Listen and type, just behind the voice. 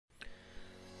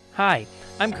Hi,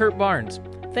 I'm Kurt Barnes.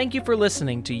 Thank you for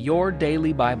listening to Your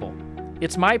Daily Bible.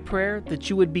 It's my prayer that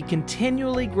you would be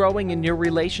continually growing in your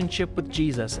relationship with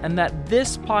Jesus and that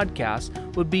this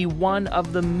podcast would be one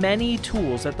of the many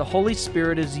tools that the Holy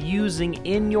Spirit is using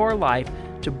in your life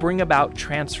to bring about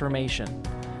transformation.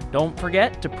 Don't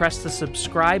forget to press the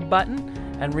subscribe button,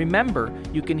 and remember,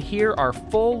 you can hear our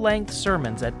full-length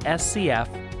sermons at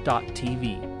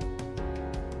scf.tv.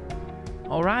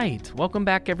 All right, welcome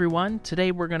back, everyone.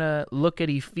 Today we're going to look at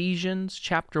Ephesians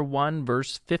chapter 1,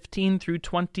 verse 15 through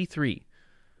 23.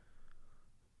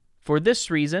 For this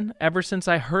reason, ever since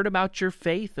I heard about your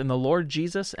faith in the Lord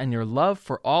Jesus and your love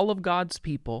for all of God's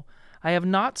people, I have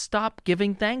not stopped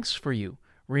giving thanks for you,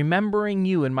 remembering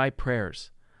you in my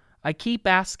prayers. I keep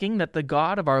asking that the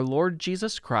God of our Lord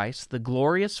Jesus Christ, the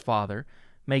glorious Father,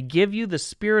 may give you the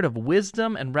spirit of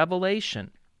wisdom and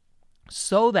revelation,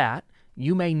 so that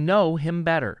you may know him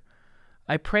better.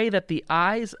 I pray that the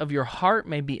eyes of your heart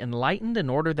may be enlightened in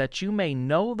order that you may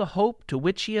know the hope to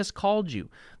which he has called you,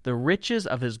 the riches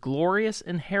of his glorious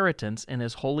inheritance in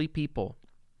his holy people,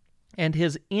 and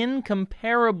his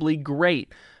incomparably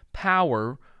great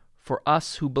power for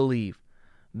us who believe.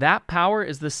 That power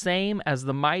is the same as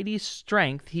the mighty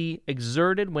strength he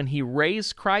exerted when he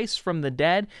raised Christ from the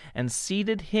dead and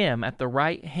seated him at the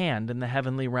right hand in the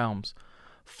heavenly realms,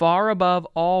 far above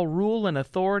all rule and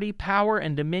authority, power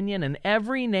and dominion, and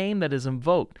every name that is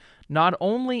invoked, not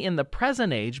only in the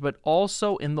present age, but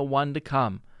also in the one to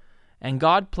come. And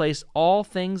God placed all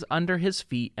things under his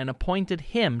feet and appointed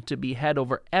him to be head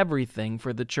over everything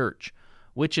for the church,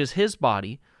 which is his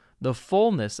body, the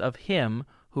fullness of him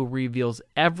who reveals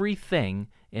everything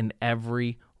in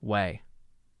every way.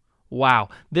 Wow,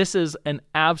 this is an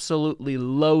absolutely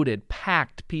loaded,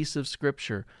 packed piece of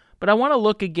scripture. But I want to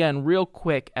look again real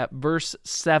quick at verse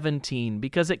 17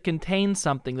 because it contains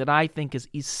something that I think is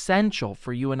essential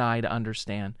for you and I to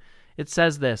understand. It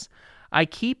says this, I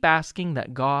keep asking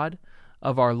that God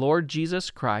of our Lord Jesus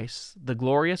Christ, the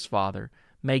glorious Father,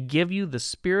 may give you the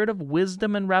spirit of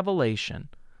wisdom and revelation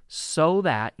so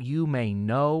that you may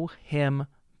know him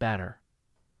better.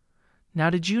 Now,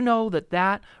 did you know that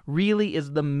that really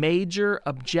is the major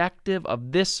objective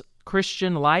of this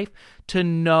Christian life, to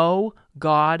know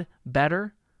God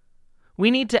better? We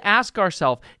need to ask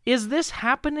ourselves, is this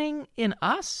happening in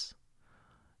us?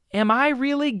 Am I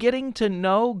really getting to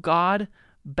know God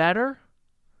better?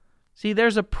 See,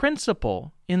 there's a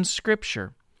principle in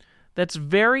Scripture that's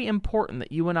very important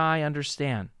that you and I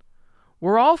understand.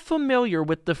 We're all familiar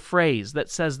with the phrase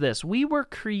that says this, we were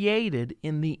created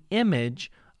in the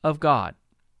image of God,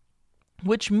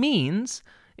 which means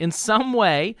in some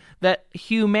way that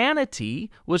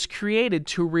humanity was created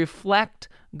to reflect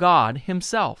God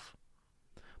himself.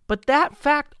 But that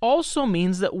fact also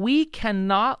means that we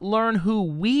cannot learn who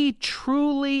we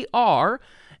truly are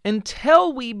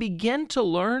until we begin to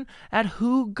learn at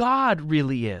who God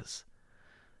really is.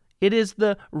 It is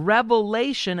the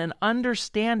revelation and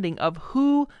understanding of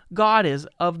who God is,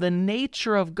 of the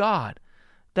nature of God,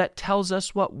 that tells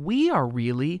us what we are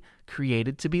really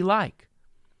created to be like.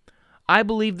 I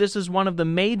believe this is one of the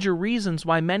major reasons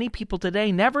why many people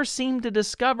today never seem to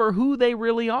discover who they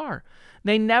really are.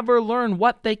 They never learn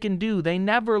what they can do. They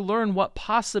never learn what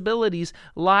possibilities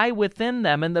lie within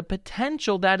them and the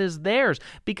potential that is theirs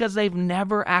because they've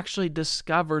never actually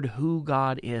discovered who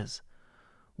God is.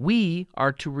 We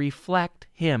are to reflect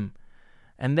him,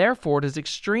 and therefore it is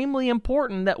extremely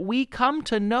important that we come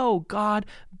to know God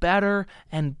better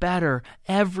and better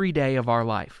every day of our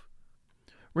life.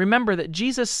 Remember that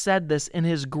Jesus said this in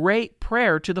his great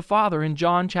prayer to the Father in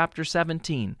John chapter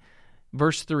 17,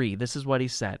 verse 3. This is what he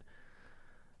said.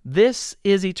 This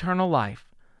is eternal life,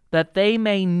 that they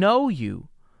may know you,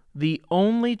 the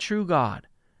only true God,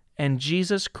 and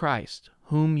Jesus Christ,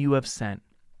 whom you have sent.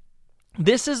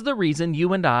 This is the reason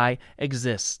you and I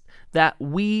exist, that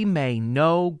we may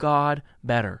know God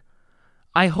better.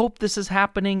 I hope this is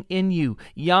happening in you,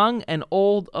 young and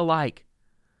old alike.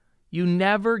 You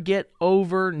never get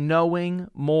over knowing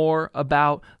more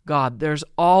about God. There's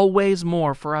always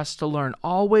more for us to learn,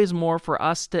 always more for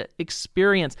us to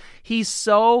experience. He's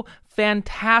so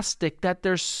fantastic that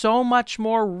there's so much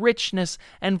more richness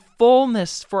and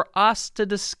fullness for us to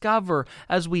discover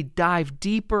as we dive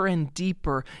deeper and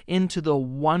deeper into the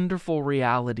wonderful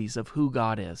realities of who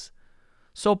God is.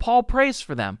 So Paul prays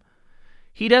for them.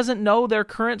 He doesn't know their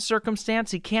current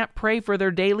circumstance. He can't pray for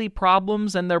their daily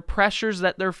problems and their pressures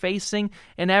that they're facing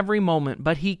in every moment,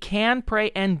 but he can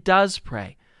pray and does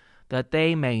pray that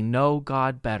they may know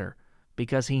God better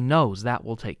because he knows that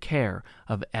will take care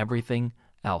of everything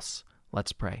else.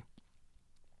 Let's pray.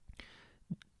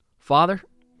 Father,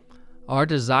 Our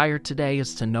desire today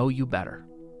is to know you better.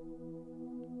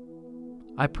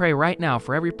 I pray right now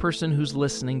for every person who's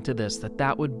listening to this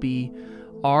that would be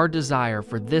our desire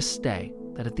for this day,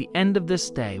 that at the end of this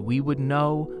day we would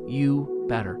know you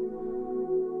better.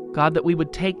 God, that we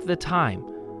would take the time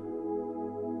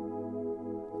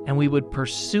and we would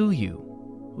pursue you.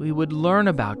 We would learn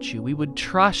about you. We would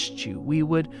trust you. We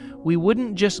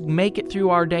wouldn't just make it through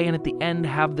our day and at the end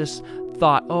have this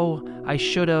thought, oh, I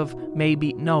should have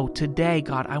maybe. No, today,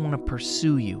 God, I want to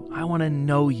pursue you. I want to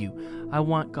know you. I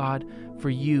want, God, for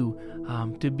you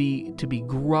to be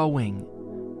growing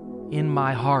in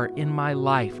my heart, in my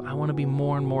life. I want to be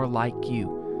more and more like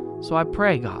you. So I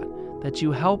pray, God, that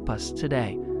you help us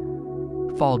today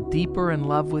fall deeper in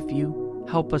love with you.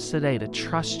 Help us today to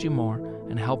trust you more,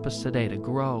 and help us today to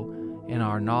grow in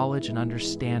our knowledge and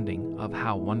understanding of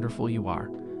how wonderful you are.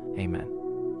 Amen.